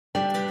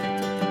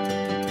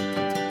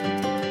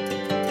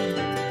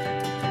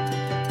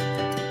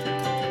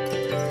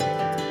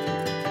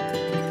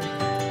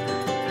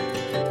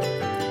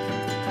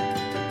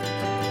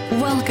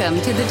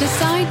Welcome to the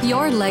Decide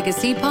Your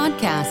Legacy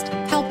podcast,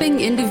 helping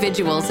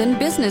individuals and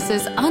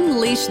businesses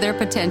unleash their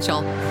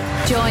potential.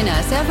 Join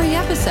us every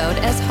episode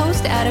as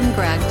host Adam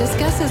Gregg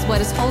discusses what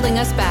is holding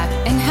us back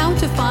and how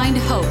to find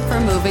hope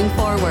for moving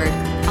forward.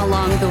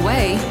 Along the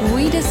way,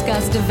 we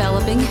discuss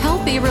developing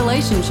healthy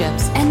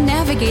relationships and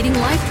navigating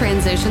life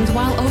transitions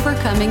while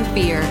overcoming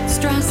fear,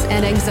 stress,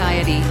 and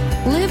anxiety.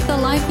 Live the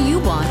life you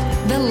want,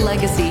 the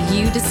legacy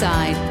you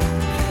decide.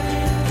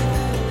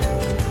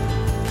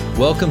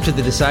 Welcome to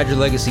the Decide Your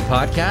Legacy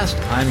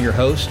podcast. I'm your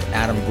host,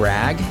 Adam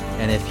Gregg.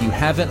 And if you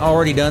haven't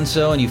already done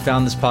so and you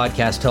found this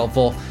podcast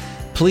helpful,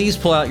 please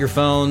pull out your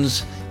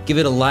phones, give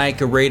it a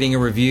like, a rating, a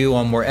review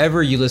on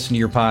wherever you listen to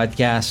your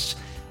podcasts,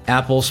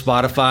 Apple,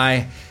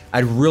 Spotify.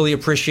 I'd really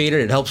appreciate it.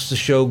 It helps the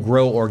show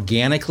grow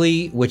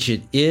organically, which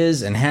it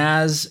is and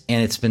has,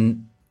 and it's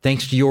been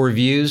thanks to your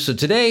reviews. So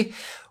today,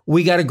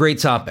 we got a great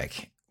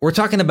topic. We're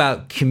talking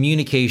about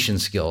communication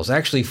skills,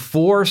 actually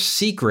 4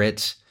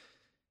 secret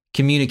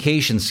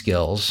communication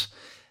skills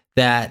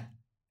that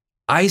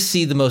I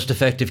see the most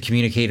effective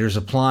communicators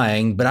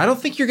applying, but I don't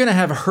think you're going to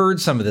have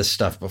heard some of this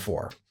stuff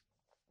before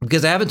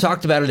because I haven't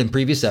talked about it in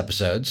previous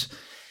episodes,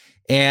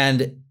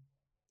 and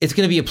it's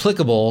going to be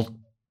applicable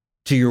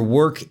to your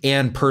work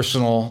and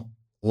personal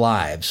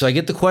lives. So I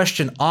get the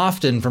question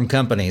often from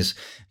companies.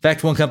 In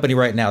fact, one company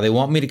right now, they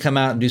want me to come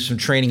out and do some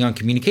training on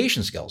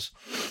communication skills,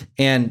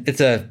 and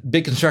it's a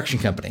big construction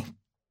company.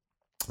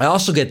 I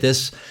also get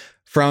this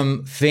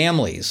from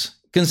families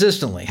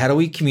consistently. How do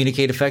we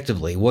communicate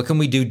effectively? What can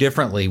we do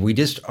differently? We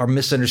just are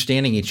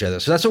misunderstanding each other.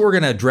 So that's what we're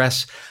going to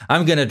address.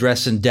 I'm going to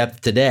address in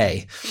depth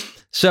today.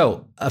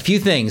 So a few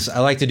things I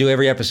like to do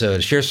every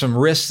episode, share some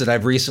risks that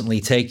I've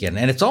recently taken.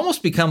 And it's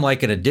almost become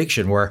like an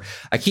addiction where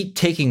I keep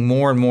taking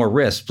more and more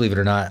risks, believe it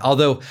or not.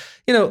 Although,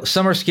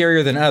 some are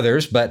scarier than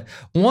others. But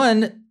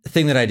one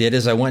thing that I did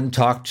is I went and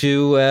talked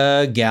to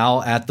a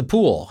gal at the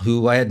pool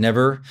who I had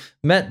never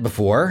met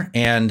before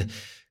and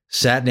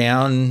sat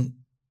down,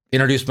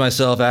 introduced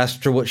myself,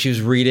 asked her what she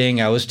was reading.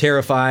 I was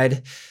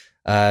terrified.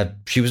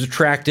 She was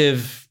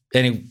attractive,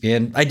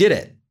 and I did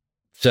it.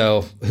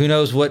 So who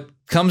knows what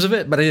comes of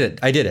it, but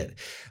I did it.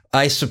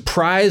 I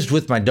surprised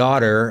with my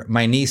daughter,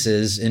 my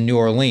nieces in New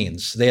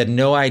Orleans. They had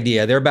no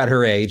idea. They're about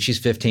her age. She's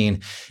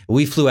 15.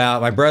 We flew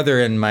out. My brother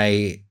and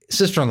my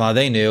sister-in-law,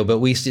 they knew, but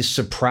we just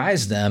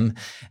surprised them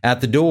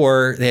at the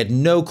door. They had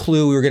no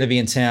clue we were going to be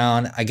in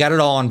town. I got it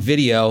all on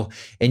video,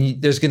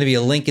 and there's going to be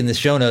a link in the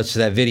show notes to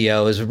that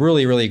video. It was a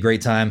really, really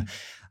great time.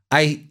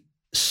 I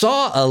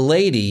saw a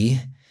lady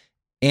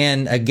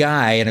and a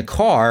guy in a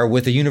car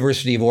with a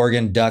University of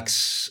Oregon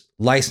Ducks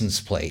license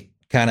plate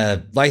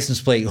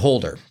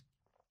holder,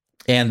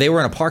 and they were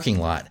in a parking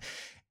lot.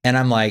 And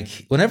I'm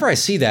like, whenever I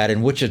see that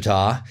in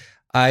Wichita,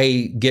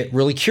 I get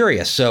really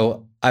curious.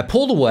 So I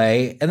pulled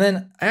away, and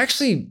then I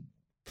actually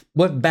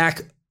went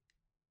back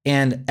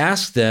and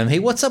asked them, hey,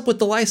 what's up with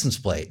the license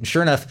plate? And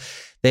sure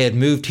enough, they had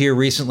moved here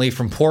recently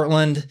from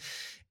Portland,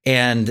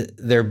 and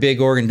they're big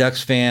Oregon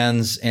Ducks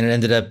fans, and it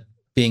ended up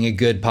being a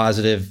good,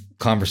 positive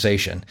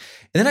conversation.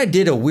 And then I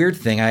did a weird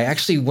thing. I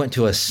actually went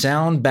to a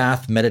sound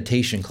bath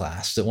meditation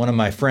class that one of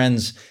my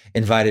friends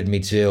invited me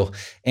to,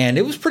 and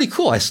it was pretty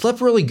cool. I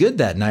slept really good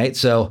that night.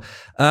 So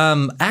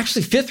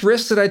actually, 5th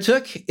risk that I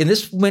took, and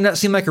this may not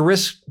seem like a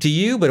risk to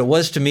you, but it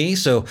was to me.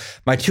 So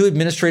my 2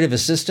 administrative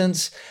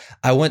assistants,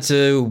 I went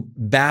to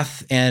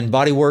Bath and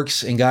Body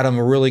Works and got them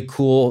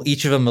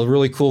each of them a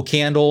really cool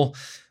candle,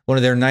 one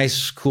of their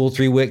nice, cool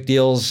 3-wick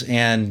deals,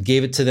 and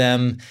gave it to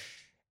them.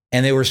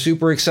 And they were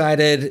super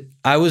excited.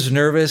 I was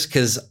nervous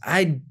because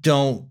I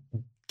don't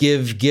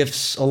give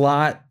gifts a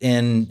lot.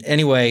 And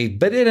anyway,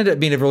 but it ended up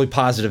being a really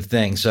positive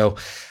thing. So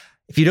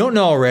if you don't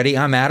know already,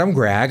 I'm Adam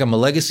Gregg. I'm a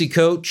legacy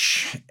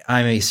coach.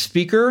 I'm a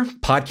speaker,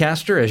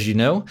 podcaster, as you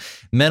know,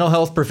 mental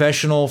health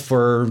professional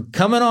for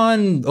coming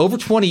on over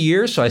 20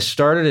 years. So I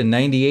started in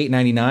 98,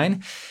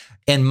 99.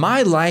 And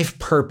my life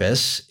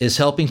purpose is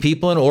helping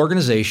people and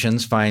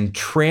organizations find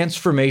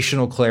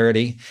transformational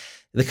clarity,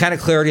 the kind of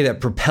clarity that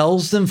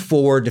propels them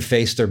forward to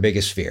face their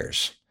biggest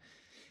fears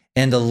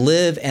and to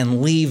live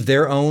and leave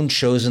their own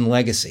chosen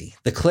legacy.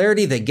 The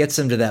clarity that gets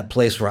them to that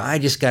place where I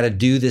just got to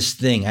do this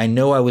thing. I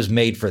know I was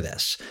made for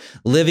this,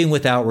 living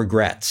without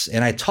regrets.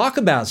 And I talk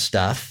about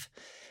stuff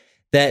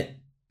that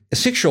a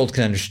 6-year-old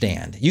can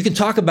understand. You can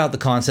talk about the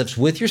concepts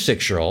with your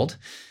 6-year-old.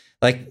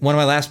 Like one of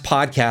my last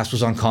podcasts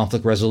was on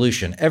conflict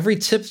resolution. Every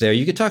tip there,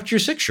 you could talk to your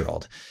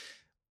 6-year-old.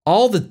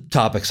 All the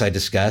topics I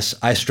discuss,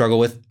 I struggle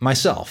with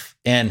myself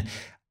and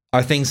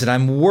are things that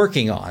I'm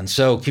working on.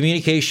 So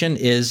communication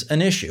is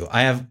an issue.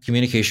 I have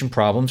communication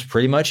problems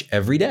pretty much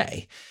every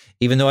day,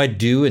 even though I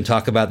do and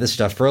talk about this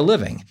stuff for a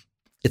living.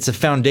 It's a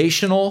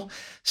foundational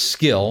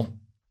skill,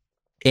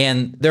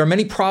 and there are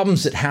many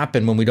problems that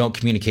happen when we don't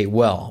communicate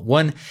well.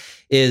 One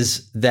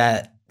is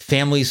that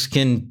families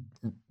can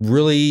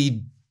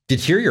really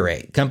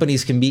deteriorate.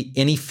 Companies can be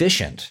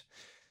inefficient.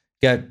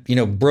 Got,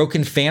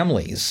 broken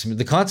families.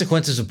 The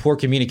consequences of poor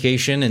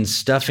communication and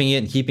stuffing it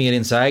and keeping it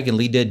inside can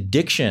lead to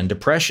addiction,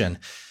 depression,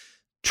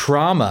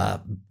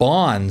 trauma,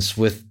 bonds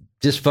with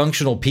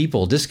dysfunctional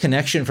people,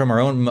 disconnection from our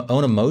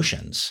own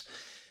emotions.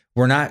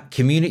 We're not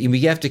communicating.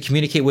 We have to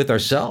communicate with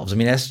ourselves. I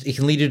mean, it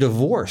can lead to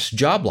divorce,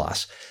 job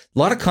loss, a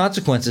lot of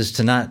consequences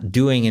to not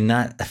doing and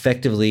not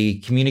effectively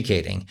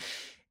communicating.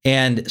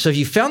 And so if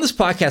you found this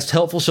podcast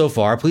helpful so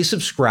far, please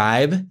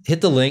subscribe, hit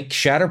the link,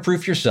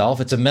 Shatterproof Yourself.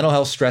 It's a mental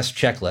health stress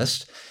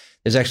checklist.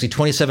 There's actually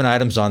 27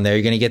 items on there.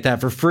 You're going to get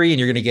that for free, and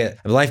you're going to get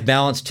a life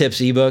balance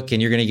tips ebook,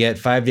 and you're going to get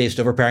 5 days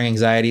to overpowering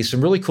anxiety.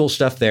 Some really cool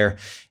stuff there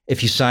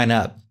if you sign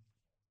up.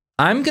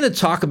 I'm going to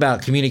talk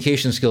about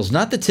communication skills,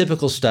 not the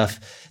typical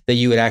stuff that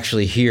you would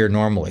actually hear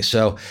normally.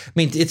 So, I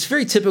mean, it's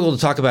very typical to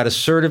talk about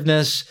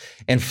assertiveness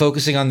and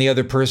focusing on the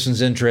other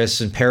person's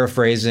interests and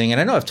paraphrasing. And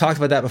I know I've talked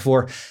about that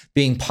before,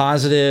 being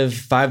positive,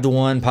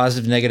 5-to-1,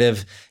 positive,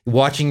 negative,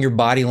 watching your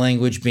body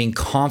language, being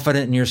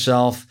confident in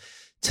yourself,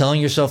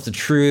 telling yourself the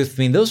truth.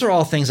 I mean, those are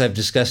all things I've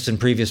discussed in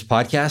previous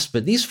podcasts,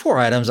 but these 4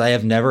 items I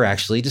have never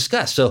actually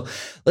discussed. So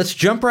let's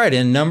jump right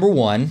in. Number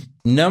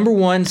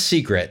one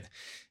secret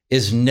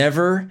is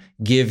never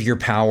give your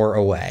power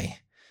away.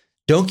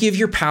 Don't give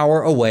your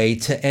power away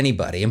to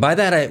anybody. And by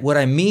that, what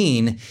I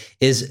mean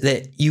is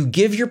that you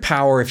give your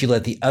power if you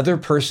let the other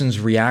person's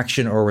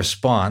reaction or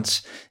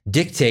response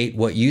dictate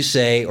what you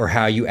say or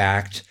how you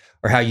act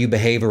or how you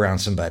behave around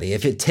somebody.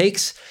 If it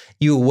takes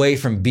you away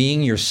from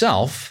being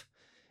yourself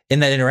in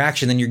that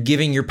interaction, then you're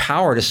giving your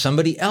power to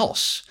somebody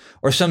else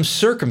or some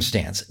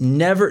circumstance.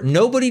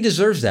 Nobody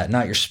deserves that.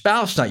 Not your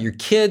spouse, not your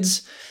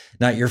kids,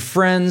 not your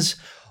friends.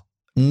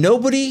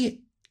 Nobody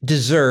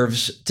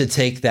deserves to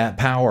take that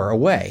power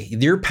away.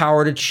 Your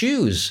power to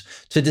choose,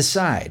 to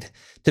decide,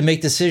 to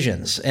make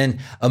decisions.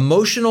 And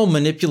emotional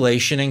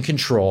manipulation and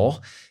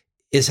control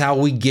is how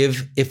we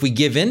give. If we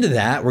give into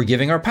that, we're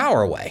giving our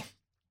power away.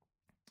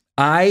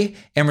 I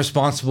am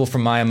responsible for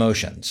my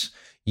emotions.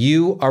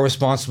 You are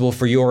responsible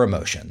for your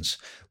emotions.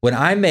 When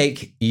I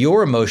make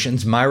your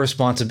emotions my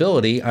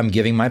responsibility, I'm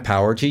giving my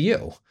power to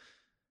you.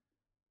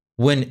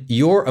 When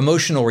your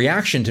emotional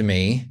reaction to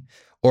me,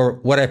 or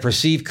what I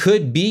perceive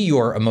could be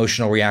your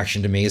emotional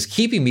reaction to me, is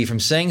keeping me from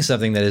saying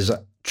something that is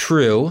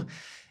true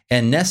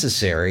and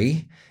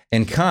necessary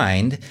and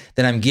kind,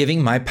 then I'm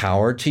giving my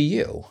power to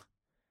you.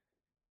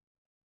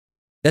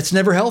 That's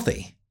never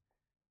healthy.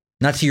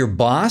 Not to your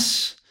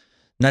boss,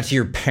 not to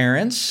your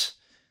parents,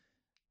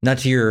 not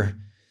to your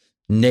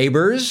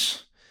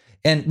neighbors.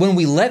 And when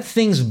we let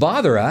things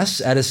bother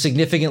us at a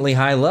significantly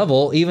high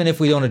level, even if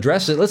we don't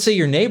address it, let's say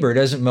your neighbor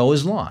doesn't mow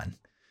his lawn,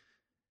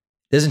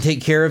 doesn't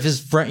take care of his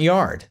front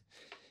yard,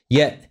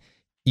 yet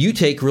you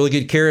take really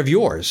good care of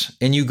yours,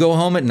 and you go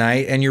home at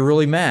night and you're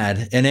really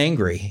mad and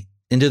angry,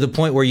 and to the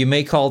point where you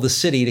may call the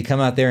city to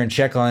come out there and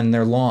check on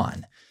their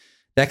lawn,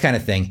 that kind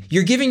of thing.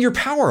 You're giving your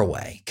power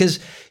away because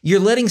you're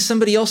letting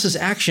somebody else's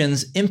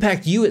actions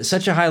impact you at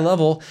such a high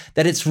level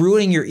that it's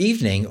ruining your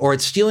evening or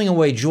it's stealing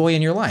away joy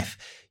in your life.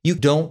 You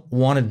don't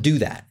want to do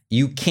that.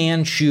 You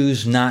can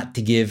choose not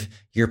to give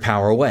your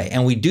power away.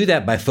 And we do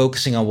that by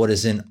focusing on what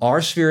is in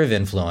our sphere of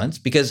influence,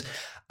 because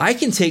I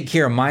can take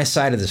care of my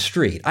side of the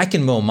street. I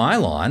can mow my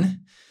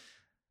lawn.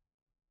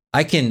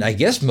 I can, I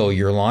guess, mow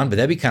your lawn, but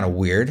that'd be kind of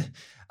weird.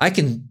 I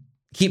can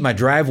keep my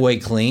driveway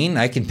clean.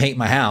 I can paint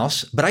my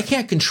house, but I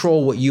can't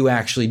control what you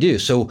actually do.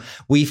 So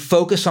we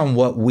focus on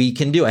what we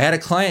can do. I had a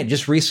client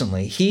just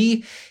recently.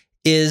 He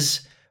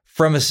is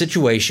from a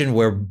situation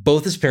where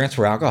both his parents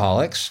were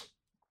alcoholics,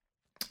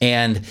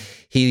 and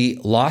he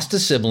lost a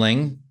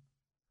sibling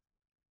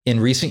in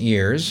recent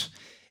years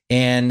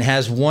and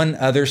has one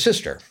other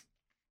sister.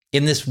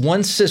 And this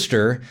one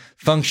sister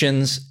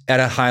functions at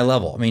a high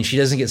level. I mean, she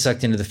doesn't get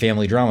sucked into the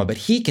family drama, but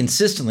he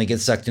consistently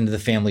gets sucked into the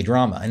family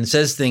drama and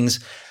says things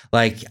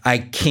like, I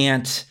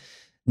can't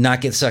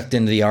not get sucked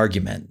into the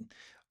argument,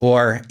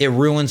 or it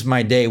ruins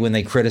my day when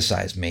they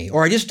criticize me,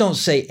 or I just don't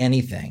say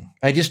anything.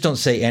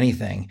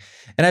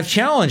 And I've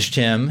challenged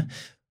him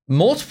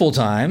multiple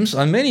times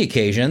on many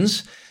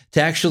occasions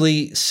to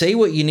actually say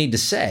what you need to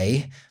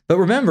say. But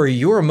remember,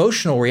 your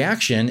emotional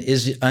reaction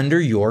is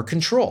under your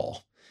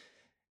control.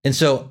 And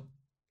so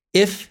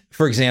if,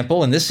 for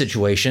example, in this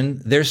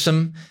situation, there's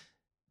some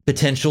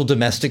potential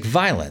domestic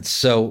violence.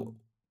 So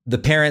the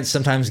parents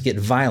sometimes get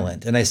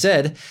violent. And I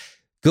said,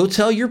 go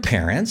tell your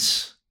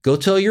parents, go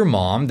tell your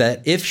mom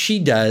that if she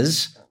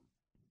does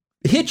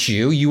hit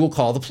you, you will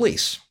call the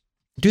police.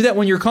 Do that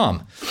when you're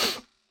calm.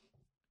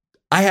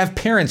 I have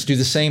parents do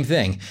the same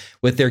thing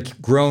with their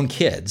grown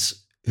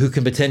kids who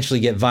can potentially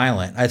get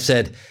violent. I've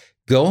said,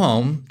 go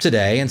home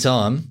today and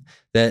tell them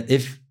that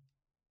if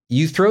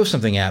you throw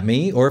something at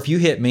me, or if you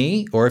hit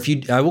me, or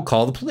I will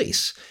call the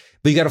police.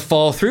 But you got to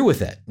follow through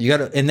with it.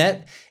 And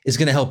that is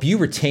going to help you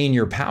retain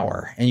your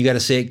power. And you got to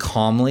say it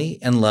calmly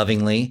and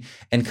lovingly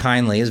and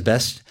kindly as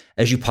best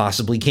as you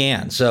possibly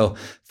can. So,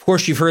 of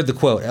course, you've heard the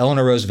quote,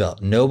 Eleanor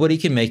Roosevelt, nobody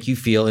can make you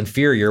feel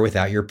inferior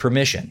without your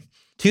permission.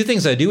 2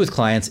 things I do with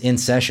clients in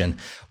session.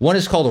 One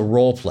is called a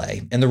role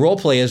play. And the role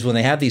play is when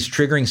they have these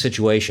triggering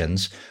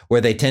situations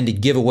where they tend to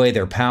give away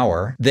their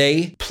power,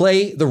 they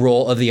play the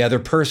role of the other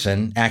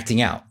person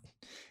acting out.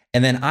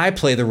 And then I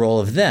play the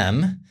role of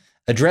them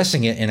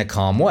addressing it in a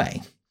calm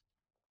way.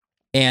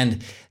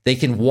 And they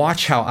can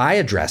watch how I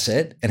address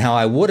it and how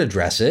I would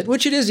address it,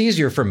 which it is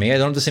easier for me. I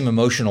don't have the same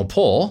emotional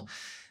pull,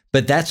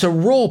 but that's a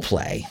role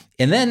play.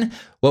 And then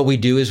what we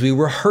do is we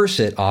rehearse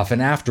it often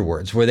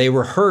afterwards, where they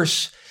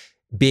rehearse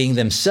being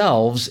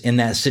themselves in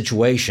that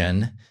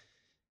situation,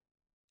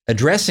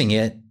 addressing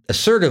it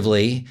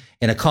assertively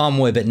in a calm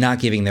way, but not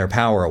giving their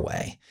power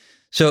away.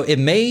 So it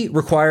may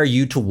require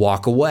you to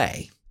walk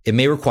away. It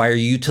may require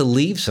you to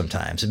leave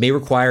sometimes. It may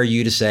require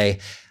you to say,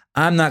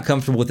 I'm not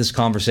comfortable with this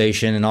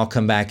conversation and I'll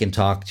come back and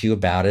talk to you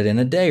about it in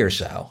a day or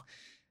so.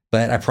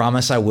 But I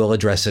promise I will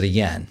address it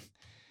again.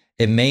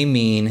 It may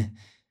mean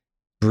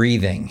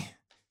breathing,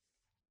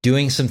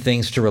 doing some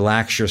things to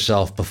relax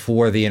yourself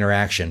before the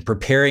interaction,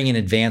 preparing in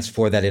advance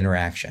for that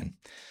interaction.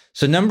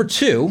 So number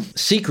 2,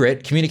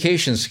 secret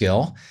communication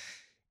skill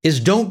is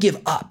don't give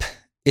up.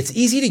 It's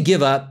easy to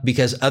give up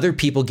because other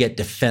people get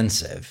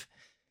defensive.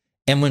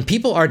 And when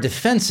people are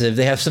defensive,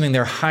 they have something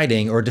they're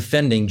hiding or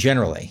defending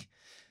generally.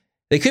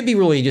 They could be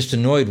really just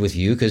annoyed with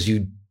you because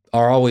you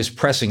are always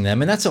pressing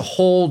them. And that's a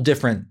whole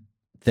different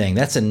thing.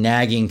 That's a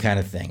nagging kind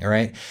of thing, all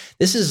right?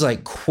 This is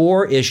like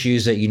core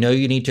issues that you know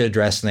you need to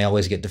address and they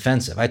always get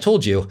defensive. I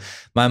told you,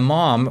 my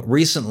mom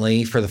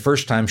recently, for the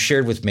first time,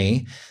 shared with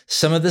me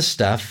some of the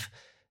stuff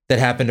that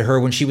happened to her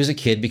when she was a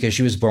kid because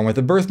she was born with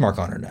a birthmark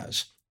on her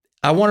nose.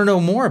 I want to know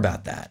more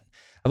about that.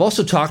 I've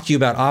also talked to you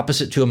about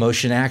opposite to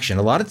emotion action.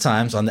 A lot of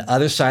times on the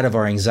other side of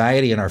our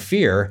anxiety and our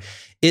fear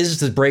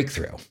is the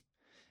breakthrough.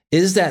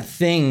 Is that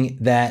thing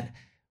that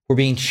we're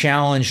being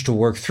challenged to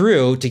work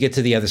through to get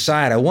to the other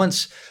side. I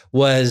once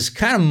was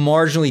kind of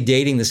marginally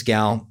dating this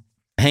gal,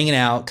 hanging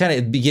out, kind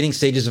of beginning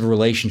stages of a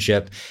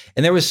relationship.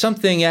 And there was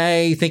something,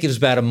 I think it was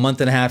about a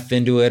month and a half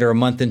into it or a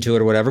month into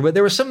it or whatever, but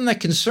there was something that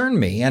concerned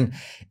me. And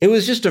it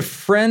was just a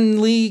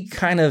friendly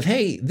kind of,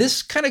 hey,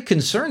 this kind of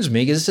concerns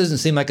me because this doesn't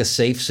seem like a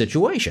safe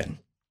situation.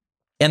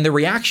 And the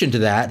reaction to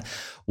that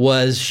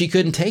was she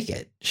couldn't take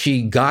it.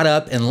 She got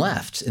up and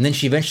left. And then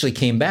she eventually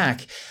came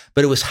back,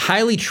 but it was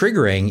highly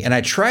triggering. And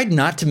I tried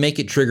not to make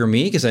it trigger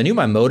me because I knew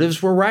my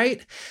motives were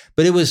right,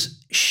 but it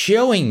was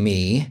showing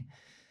me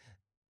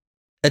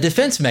a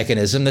defense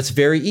mechanism that's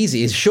very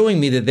easy. It's showing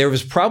me that there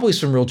was probably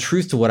some real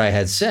truth to what I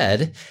had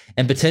said,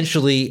 and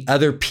potentially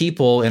other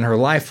people in her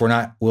life were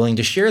not willing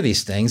to share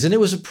these things. And it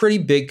was a pretty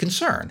big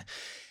concern.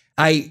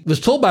 I was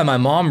told by my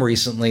mom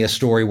recently a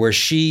story where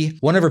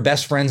one of her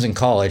best friends in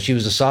college, she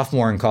was a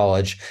sophomore in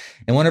college,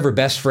 and one of her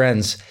best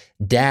friends'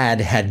 dad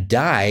had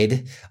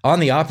died on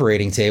the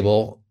operating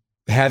table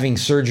having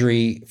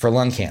surgery for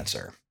lung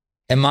cancer.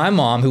 And my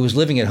mom, who was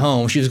living at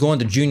home, she was going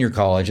to junior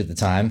college at the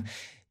time,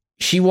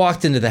 she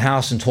walked into the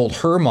house and told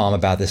her mom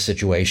about this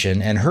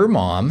situation. And her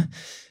mom,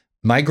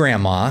 my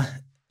grandma,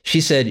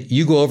 she said,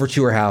 you go over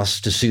to her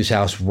house, to Sue's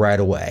house right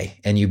away,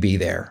 and you be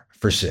there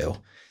for Sue.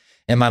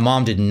 And my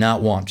mom did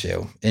not want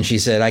to. And she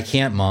said, I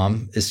can't,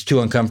 Mom. It's too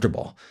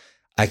uncomfortable.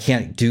 I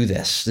can't do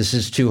this. This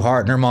is too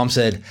hard. And her mom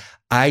said,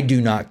 I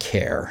do not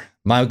care.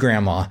 My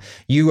grandma,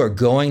 you are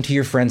going to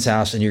your friend's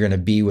house and you're going to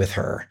be with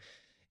her.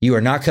 You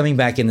are not coming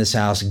back in this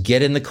house.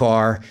 Get in the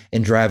car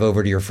and drive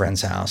over to your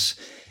friend's house.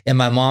 And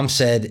my mom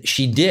said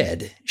she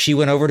did. She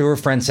went over to her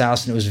friend's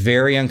house and it was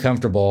very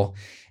uncomfortable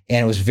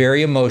and it was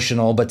very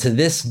emotional. But to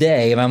this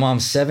day, my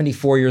mom's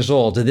 74 years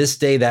old. To this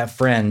day, that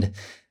friend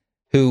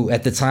who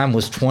at the time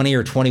was 20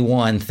 or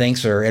 21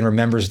 thanks her and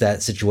remembers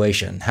that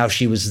situation, how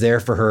she was there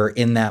for her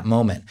in that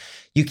moment.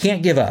 You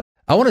can't give up.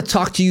 I want to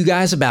talk to you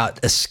guys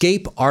about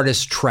escape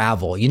artist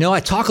travel. You know, I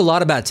talk a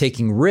lot about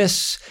taking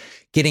risks,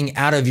 getting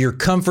out of your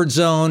comfort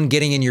zone,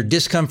 getting in your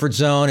discomfort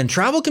zone, and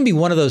travel can be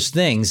one of those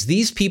things.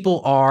 These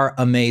people are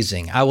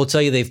amazing. I will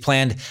tell you, they've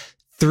planned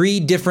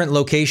 3 different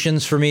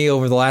locations for me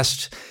over the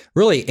last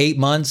really 8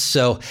 months.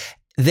 So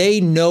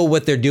they know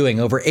what they're doing.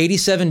 Over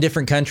 87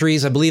 different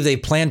countries. I believe they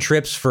planned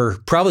trips for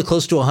probably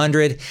close to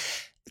 100.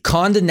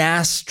 Condé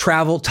Nast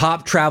Travel,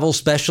 top travel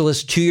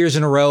specialist, 2 years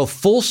in a row,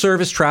 full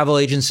service travel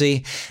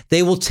agency.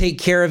 They will take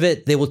care of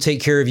it. They will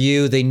take care of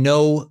you. They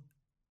know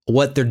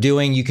what they're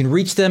doing. You can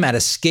reach them at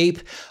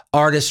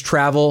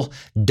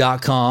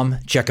escapeartisttravel.com.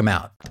 Check them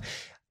out.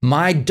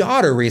 My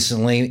daughter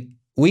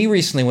we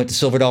recently went to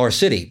Silver Dollar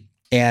City,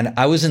 and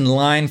I was in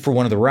line for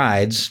one of the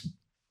rides,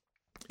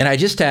 and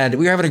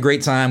we were having a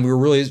great time. We were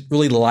really,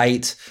 really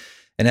light,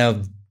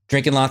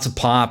 drinking lots of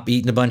pop,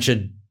 eating a bunch of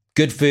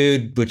good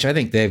food, which I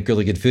think they have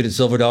really good food at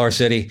Silver Dollar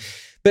City,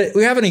 but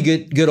we were having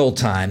a good old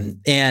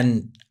time.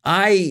 And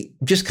I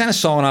just kind of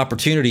saw an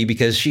opportunity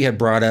because she had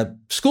brought up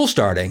school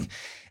starting.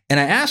 And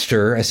I asked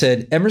her, I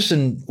said,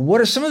 Emerson, what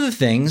are some of the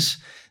things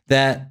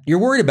that you're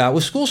worried about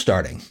with school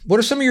starting? What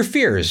are some of your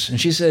fears?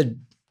 And she said,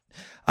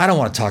 I don't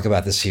want to talk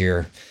about this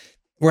here.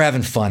 We're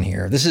having fun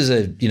here. This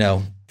is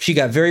she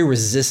got very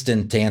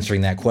resistant to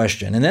answering that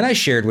question. And then I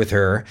shared with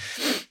her,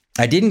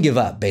 I didn't give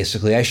up,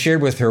 basically. I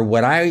shared with her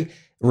what I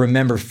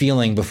remember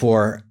feeling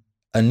before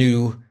a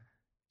new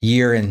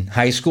year in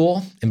high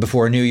school and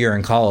before a new year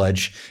in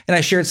college. And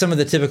I shared some of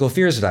the typical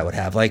fears that I would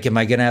have. Like, am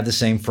I going to have the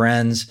same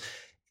friends?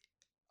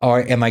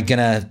 Or am I going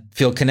to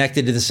feel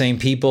connected to the same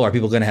people? Are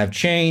people going to have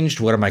changed?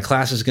 What are my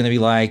classes going to be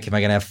like? Am I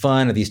going to have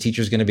fun? Are these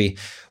teachers going to be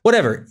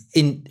whatever?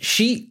 And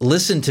she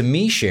listened to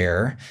me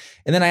share.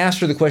 And then I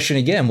asked her the question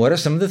again, what are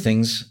some of the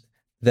things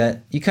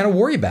that you kind of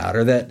worry about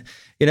or that,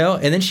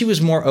 and then she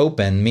was more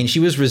open. I mean, she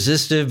was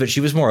resistive, but she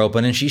was more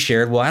open and she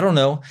shared, well, I don't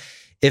know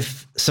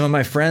if some of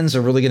my friends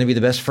are really going to be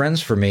the best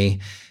friends for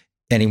me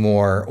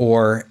anymore,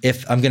 or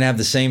if I'm going to have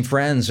the same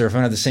friends, or if I'm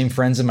going to have the same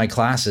friends in my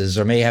classes,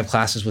 or may have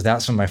classes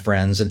without some of my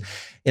friends. And,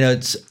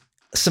 it's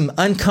some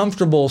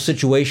uncomfortable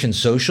situations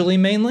socially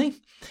mainly.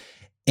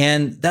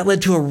 And that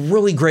led to a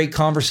really great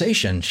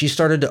conversation. She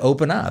started to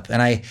open up.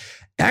 And I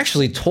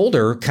actually told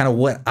her kind of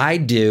what I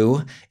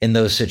do in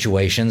those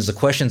situations, the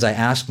questions I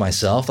ask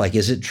myself, like,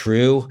 is it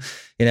true?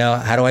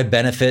 How do I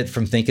benefit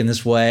from thinking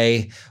this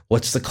way?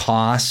 What's the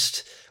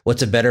cost?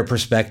 What's a better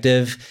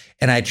perspective?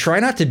 And I try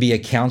not to be a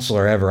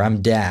counselor ever.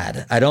 I'm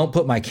dad. I don't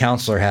put my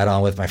counselor hat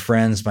on with my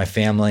friends, my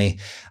family.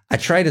 I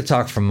try to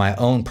talk from my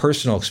own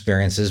personal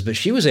experiences, but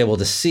she was able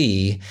to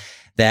see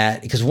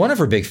that because one of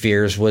her big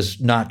fears was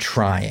not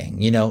trying,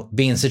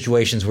 being in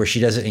situations where she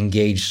doesn't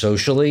engage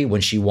socially when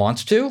she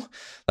wants to,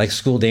 like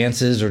school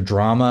dances or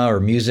drama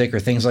or music or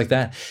things like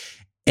that.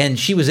 And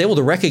she was able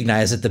to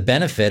recognize that the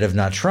benefit of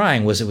not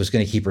trying was it was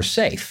going to keep her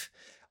safe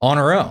on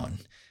her own.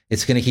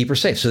 It's going to keep her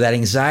safe. So that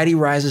anxiety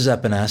rises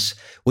up in us.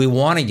 We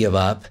want to give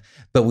up,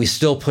 but we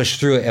still push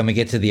through it and we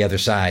get to the other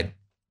side.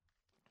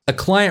 A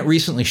client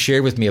recently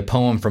shared with me a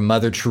poem from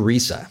Mother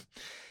Teresa.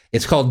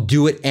 It's called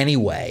Do It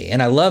Anyway.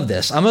 And I love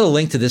this. I'm going to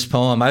link to this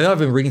poem. I've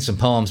been reading some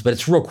poems, but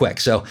it's real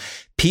quick. So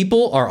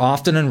people are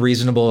often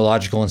unreasonable,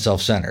 illogical, and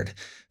self-centered.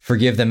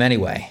 Forgive them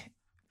anyway.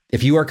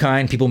 If you are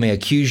kind, people may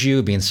accuse you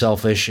of being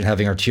selfish and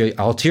having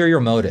ulterior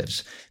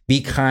motives.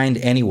 Be kind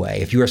anyway.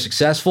 If you are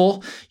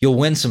successful, you'll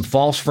win some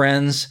false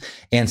friends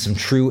and some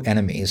true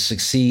enemies.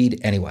 Succeed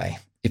anyway.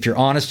 If you're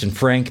honest and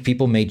frank,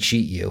 people may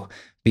cheat you.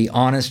 Be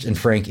honest and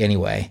frank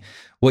anyway.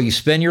 What you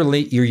spend your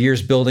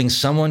years building,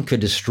 someone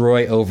could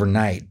destroy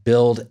overnight.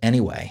 Build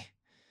anyway.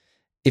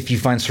 If you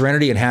find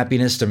serenity and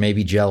happiness, there may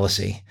be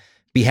jealousy.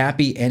 Be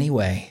happy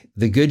anyway.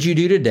 The good you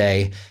do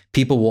today,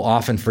 people will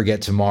often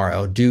forget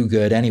tomorrow. Do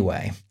good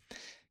anyway.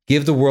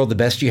 Give the world the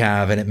best you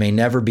have, and it may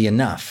never be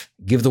enough.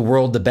 Give the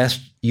world the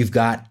best you've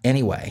got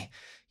anyway.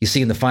 You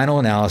see, in the final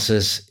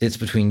analysis, it's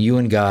between you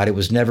and God. It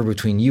was never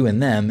between you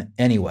and them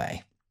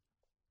anyway.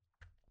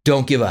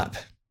 Don't give up.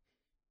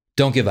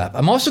 Don't give up.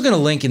 I'm also going to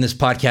link in this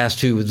podcast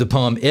to the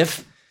poem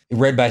If,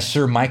 read by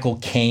Sir Michael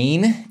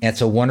Caine.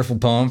 It's a wonderful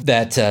poem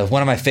that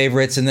one of my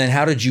favorites. And then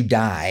How Did You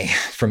Die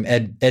from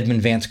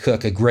Edmund Vance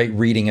Cook, a great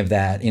reading of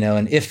that.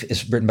 And If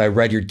is written by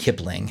Rudyard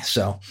Kipling.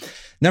 So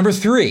number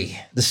 3,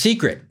 The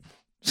Secret.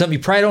 Something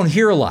you probably don't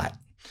hear a lot.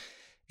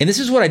 And this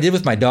is what I did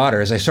with my daughter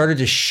is I started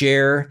to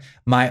share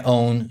my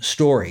own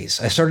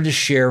stories. I started to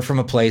share from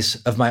a place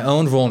of my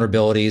own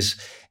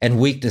vulnerabilities and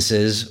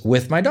weaknesses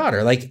with my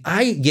daughter. Like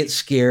I get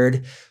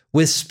scared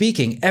with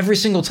speaking every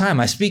single time.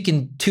 I speak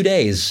in 2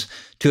 days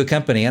to a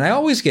company and I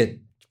always get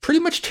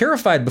pretty much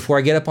terrified before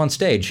I get up on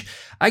stage.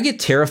 I get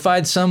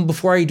terrified some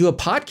before I do a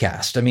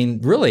podcast. I mean,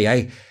 really,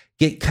 I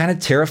get kind of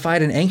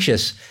terrified and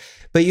anxious.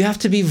 But you have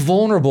to be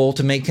vulnerable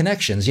to make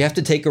connections. You have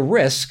to take a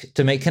risk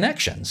to make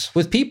connections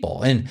with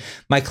people. And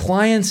my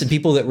clients and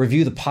people that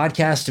review the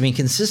podcast, I mean,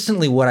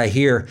 consistently what I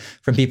hear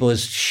from people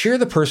is share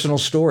the personal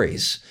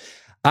stories.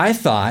 I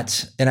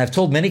thought, and I've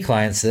told many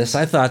clients this,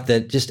 I thought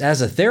that just as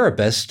a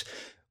therapist,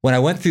 when I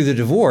went through the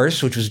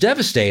divorce, which was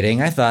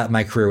devastating, I thought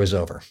my career was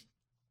over.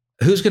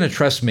 Who's going to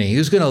trust me?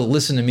 Who's going to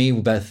listen to me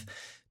with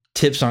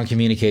tips on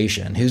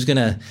communication? Who's going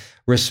to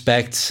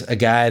respect a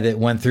guy that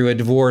went through a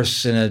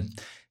divorce in a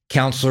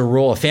counselor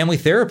role, a family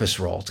therapist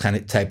role kind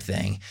of type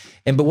thing?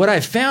 But what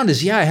I've found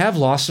is, I have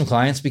lost some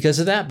clients because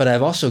of that, but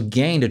I've also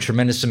gained a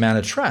tremendous amount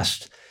of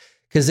trust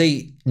because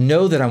they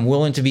know that I'm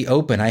willing to be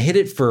open. I hid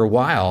it for a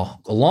while,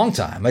 a long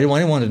time. I didn't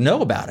want anyone to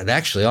know about it,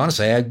 actually.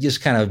 Honestly, I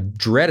just kind of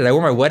dreaded. I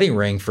wore my wedding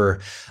ring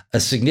for a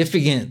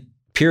significant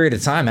period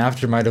of time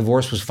after my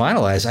divorce was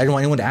finalized. I didn't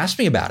want anyone to ask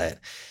me about it.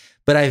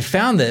 But I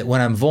found that when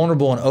I'm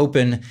vulnerable and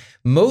open,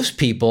 most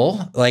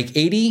people, like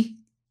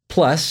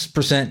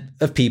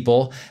 80+% of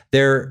people,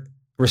 they're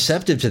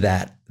receptive to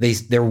that.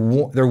 They're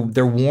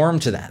warm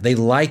to that. They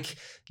like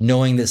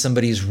knowing that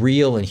somebody's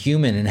real and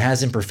human and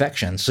has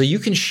imperfections. So you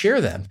can share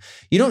them.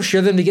 You don't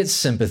share them to get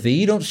sympathy.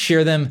 You don't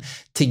share them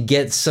to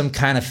get some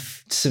kind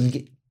of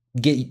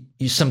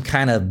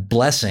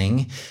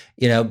blessing.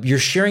 You're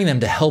sharing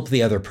them to help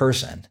the other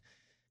person.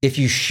 If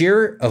you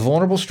share a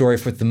vulnerable story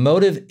if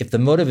the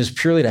motive is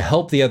purely to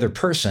help the other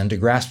person to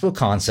grasp a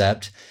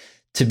concept,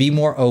 to be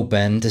more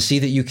open, to see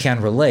that you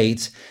can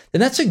relate, then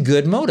that's a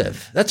good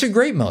motive. That's a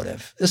great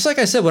motive. It's like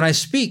I said, when I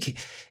speak,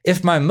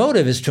 if my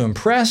motive is to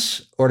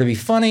impress or to be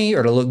funny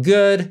or to look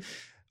good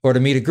or to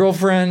meet a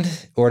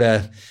girlfriend or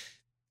to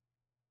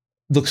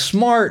look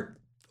smart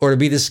or to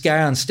be this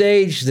guy on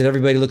stage that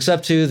everybody looks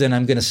up to, then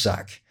I'm going to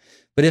suck.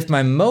 But if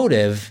my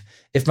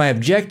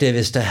objective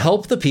is to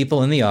help the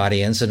people in the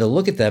audience and to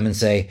look at them and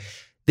say,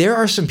 there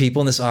are some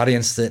people in this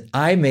audience that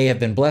I may have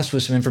been blessed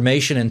with some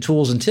information and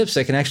tools and tips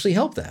that can actually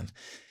help them.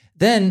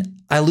 Then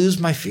I lose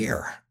my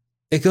fear.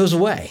 It goes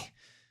away.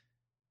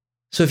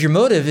 So if your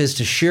motive is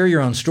to share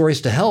your own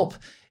stories to help,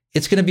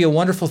 it's going to be a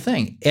wonderful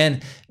thing.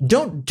 And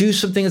don't do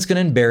something that's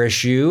going to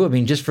embarrass you. I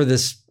mean, just for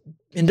this,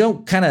 and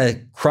don't kind of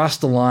cross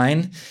the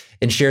line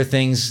and share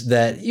things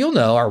that you'll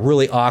know are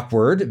really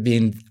awkward. I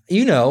mean,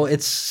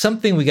 it's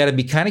something we got to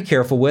be kind of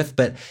careful with,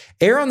 but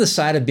err on the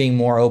side of being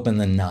more open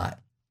than not.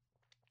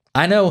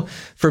 I know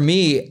for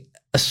me,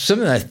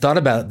 something I thought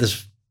about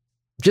this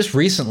just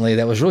recently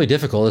that was really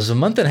difficult is a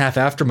month and a half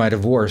after my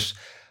divorce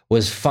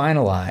was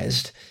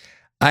finalized.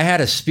 I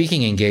had a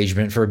speaking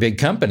engagement for a big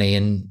company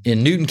in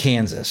Newton,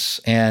 Kansas,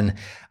 and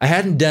I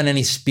hadn't done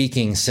any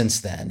speaking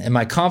since then, and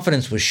my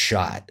confidence was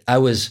shot. I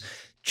was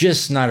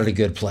just not at a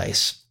good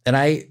place. And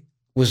I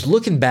was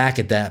looking back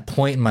at that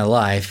point in my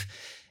life,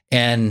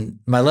 and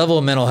my level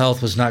of mental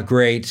health was not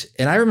great.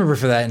 And I remember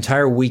for that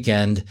entire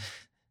weekend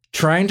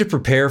trying to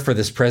prepare for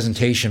this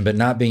presentation, but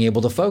not being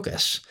able to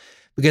focus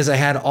because I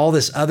had all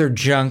this other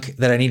junk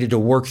that I needed to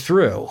work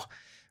through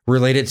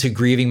related to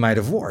grieving my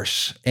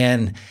divorce.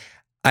 And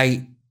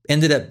I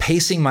ended up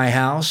pacing my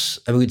house.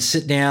 I would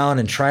sit down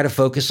and try to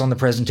focus on the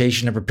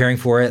presentation and preparing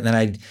for it. And then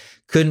I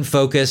couldn't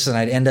focus and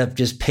I'd end up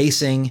just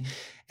pacing.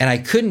 And I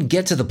couldn't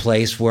get to the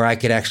place where I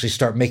could actually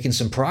start making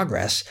some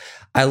progress.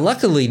 I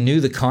luckily knew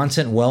the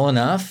content well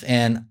enough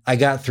and I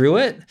got through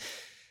it.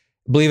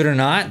 Believe it or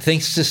not,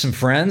 thanks to some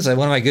friends. One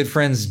of my good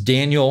friends,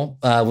 Daniel,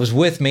 was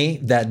with me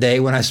that day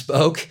when I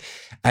spoke.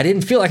 I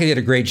didn't feel like I did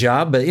a great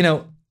job, but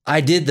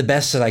I did the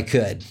best that I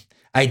could.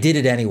 I did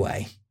it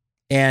anyway.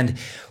 And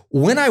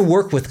when I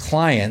work with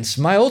clients,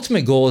 my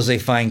ultimate goal is they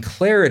find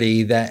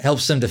clarity that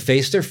helps them to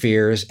face their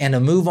fears and to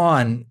move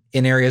on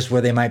in areas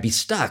where they might be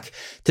stuck,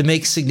 to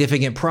make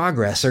significant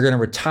progress. They're going to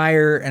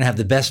retire and have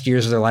the best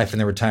years of their life in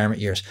their retirement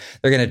years.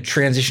 They're going to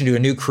transition to a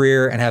new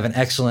career and have an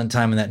excellent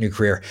time in that new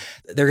career.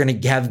 They're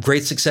going to have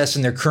great success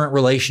in their current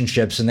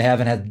relationships and they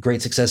haven't had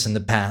great success in the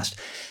past.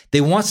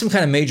 They want some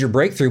kind of major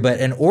breakthrough, but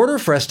in order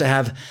for us to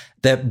have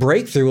that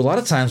breakthrough, a lot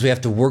of times we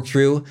have to work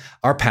through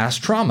our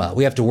past trauma.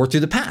 We have to work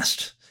through the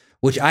past,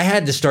 which I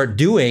had to start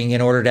doing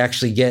in order to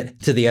actually get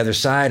to the other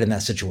side in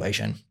that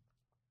situation.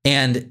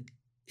 And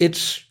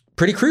it's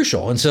pretty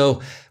crucial. And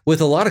so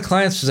with a lot of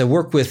clients, as I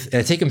work with, and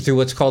I take them through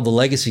what's called the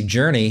legacy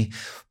journey,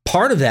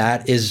 part of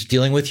that is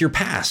dealing with your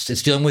past.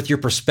 It's dealing with your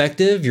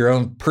perspective, your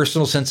own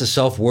personal sense of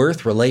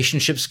self-worth,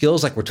 relationship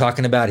skills like we're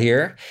talking about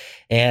here,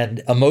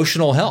 and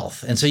emotional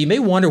health. And so you may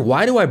wonder,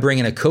 why do I bring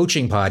in a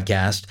coaching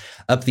podcast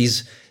up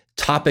these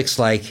topics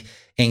like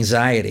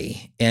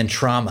anxiety and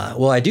trauma?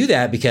 Well, I do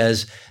that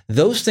because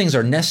those things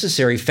are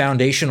necessary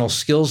foundational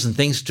skills and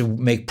things to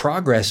make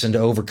progress and to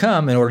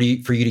overcome in order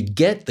for you to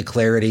get the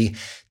clarity,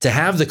 to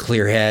have the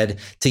clear head,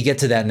 to get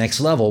to that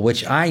next level,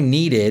 which I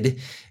needed.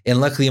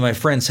 And luckily my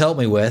friends helped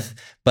me with,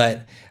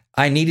 but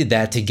I needed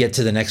that to get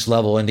to the next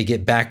level and to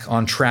get back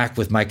on track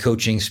with my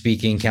coaching,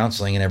 speaking,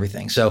 counseling, and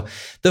everything. So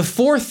the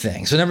fourth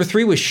thing, so number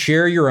 3 was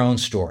share your own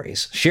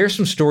stories. Share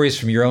some stories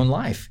from your own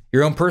life,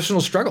 your own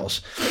personal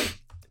struggles.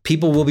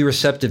 People will be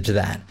receptive to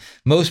that.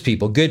 Most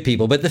people, good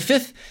people. But the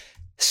 5th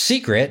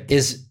secret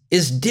is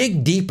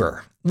dig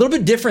deeper. A little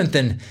bit different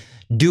than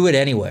do it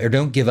anyway or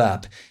don't give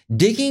up.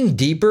 Digging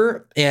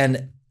deeper,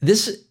 and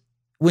this,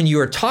 when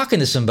you are talking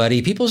to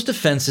somebody, people's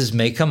defenses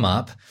may come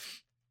up.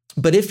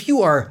 But if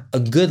you are a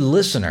good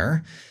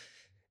listener,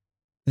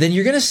 then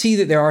you're going to see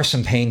that there are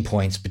some pain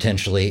points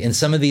potentially in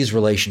some of these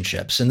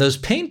relationships. And those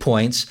pain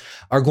points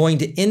are going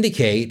to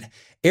indicate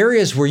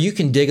areas where you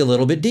can dig a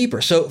little bit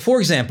deeper. So for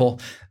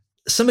example,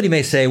 somebody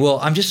may say, well,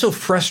 I'm just so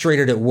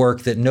frustrated at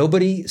work that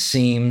nobody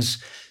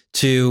seems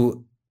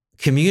to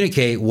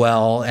communicate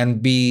well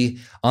and be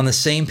on the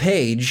same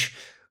page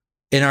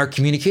in our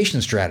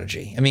communication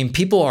strategy. I mean,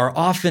 people are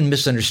often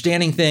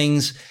misunderstanding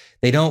things.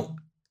 They don't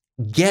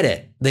get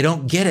it.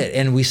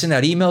 And we send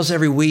out emails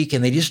every week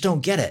and they just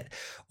don't get it.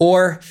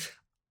 Or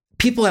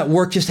people at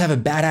work just have a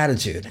bad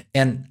attitude.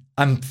 And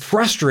I'm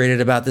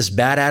frustrated about this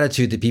bad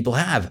attitude that people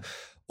have.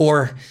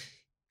 Or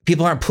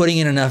people aren't putting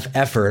in enough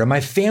effort, or my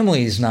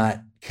family is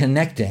not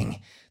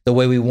connecting the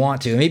way we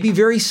want to. It may be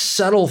very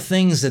subtle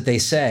things that they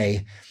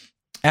say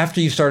after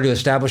you've started to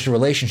establish a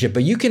relationship,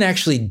 but you can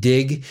actually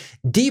dig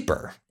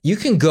deeper. You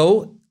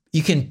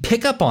can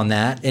pick up on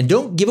that and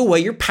don't give away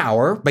your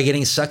power by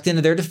getting sucked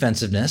into their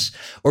defensiveness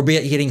or by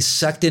getting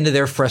sucked into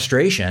their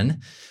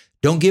frustration.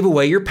 Don't give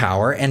away your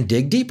power and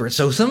dig deeper.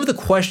 So some of the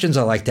questions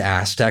I like to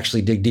ask to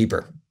actually dig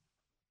deeper.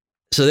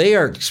 So they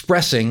are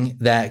expressing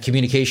that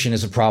communication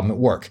is a problem at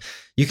work.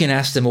 You can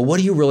ask them, well, what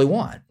do you really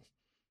want?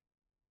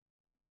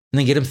 And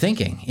then get them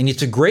thinking. And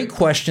it's a great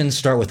question.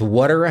 Start with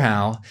what or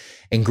how.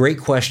 And great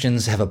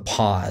questions have a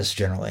pause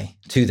generally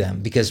to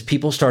them because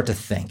people start to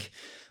think,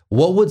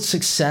 what would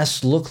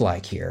success look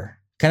like here?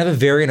 Kind of a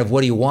variant of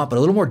what do you want, but a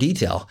little more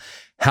detail.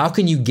 How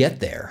can you get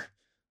there?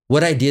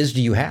 What ideas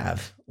do you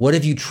have? What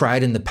have you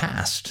tried in the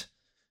past?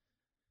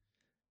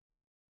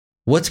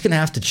 What's going to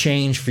have to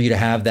change for you to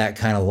have that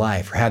kind of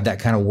life or have that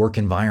kind of work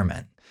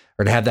environment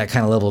or to have that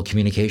kind of level of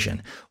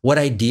communication? What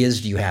ideas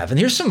do you have? And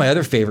here's some of my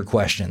other favorite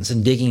questions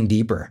and digging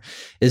deeper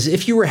is,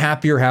 if you were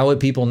happier, how would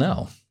people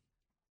know?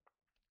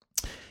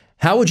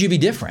 How would you be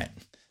different?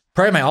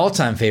 Probably my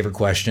all-time favorite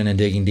question and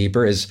digging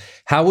deeper is,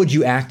 how would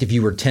you act if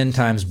you were 10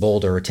 times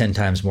bolder or 10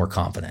 times more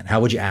confident? How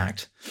would you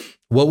act?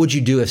 What would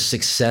you do if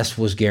success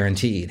was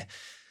guaranteed?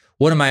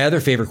 One of my other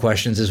favorite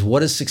questions is, what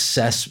does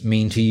success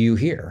mean to you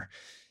here?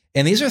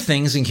 And these are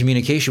things in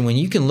communication when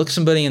you can look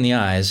somebody in the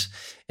eyes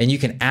and you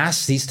can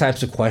ask these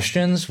types of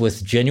questions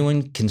with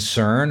genuine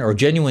concern or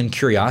genuine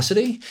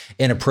curiosity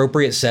in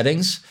appropriate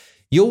settings.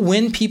 You'll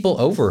win people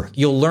over.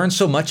 You'll learn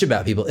so much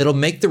about people. It'll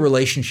make the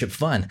relationship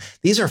fun.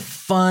 These are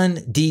fun,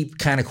 deep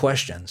kind of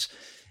questions.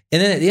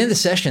 And then at the end of the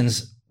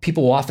sessions,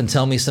 people will often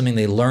tell me something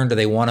they learned or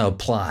they want to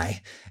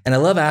apply. And I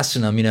love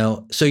asking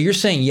them, so you're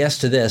saying yes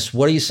to this.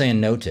 What are you saying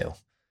no to?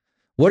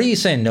 What are you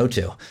saying no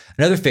to?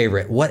 Another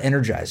favorite, what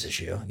energizes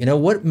you?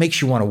 What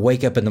makes you want to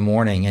wake up in the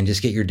morning and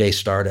just get your day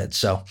started?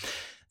 So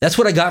that's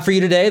what I got for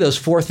you today. Those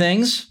 4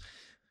 things.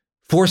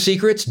 4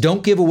 secrets.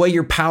 Don't give away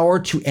your power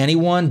to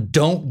anyone.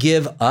 Don't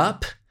give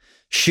up.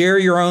 Share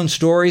your own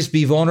stories.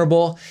 Be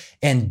vulnerable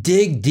and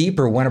dig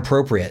deeper when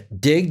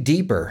appropriate. Dig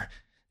deeper.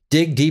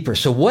 Dig deeper.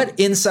 So what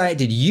insight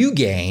did you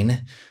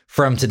gain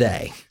from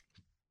today?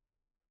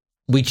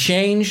 We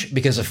change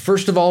because of,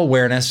 first of all,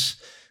 awareness.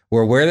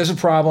 We're aware there's a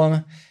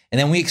problem, and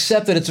then we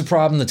accept that it's a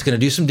problem that's going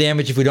to do some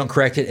damage if we don't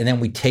correct it, and then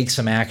we take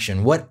some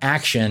action. What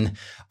action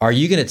are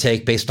you going to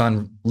take based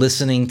on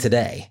listening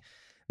today?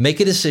 Make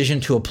a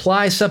decision to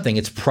apply something.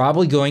 It's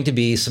probably going to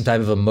be some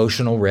type of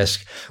emotional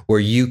risk where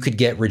you could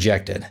get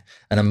rejected,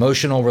 an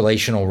emotional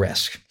relational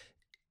risk.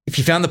 If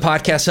you found the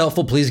podcast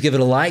helpful, please give it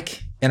a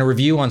like and a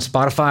review on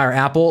Spotify or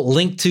Apple.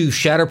 Link to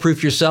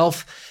Shatterproof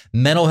Yourself,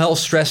 Mental Health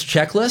Stress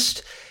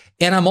Checklist.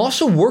 And I'm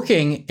also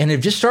working and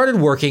have just started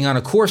working on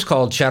a course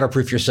called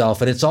Shatterproof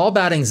Yourself. And it's all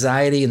about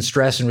anxiety and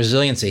stress and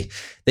resiliency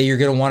that you're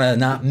going to want to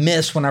not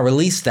miss when I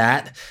release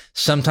that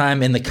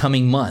sometime in the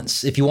coming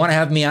months. If you want to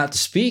have me out to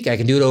speak, I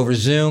can do it over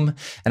Zoom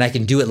and I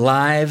can do it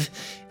live.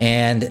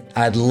 And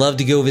I'd love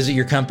to go visit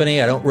your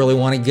company. I don't really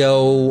want to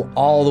go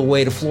all the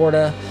way to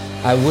Florida.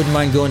 I wouldn't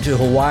mind going to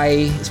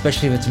Hawaii,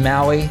 especially if it's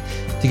Maui,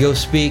 to go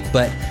speak.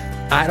 But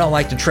I don't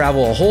like to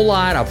travel a whole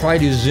lot. I'll probably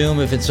do Zoom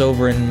if it's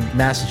over in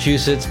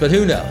Massachusetts, but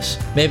who knows?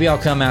 Maybe I'll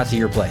come out to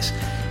your place.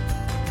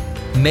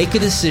 Make a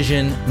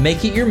decision,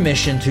 make it your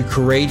mission to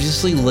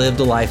courageously live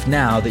the life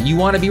now that you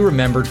want to be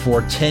remembered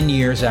for 10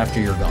 years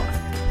after you're gone.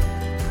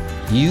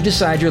 You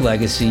decide your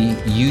legacy,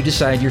 you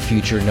decide your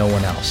future, no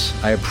one else.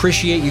 I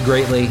appreciate you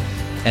greatly,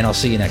 and I'll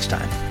see you next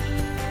time.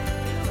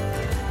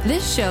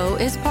 This show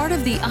is part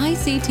of the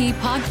ICT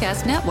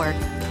Podcast Network.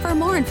 For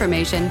more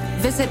information,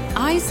 visit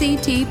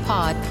ictpod.net.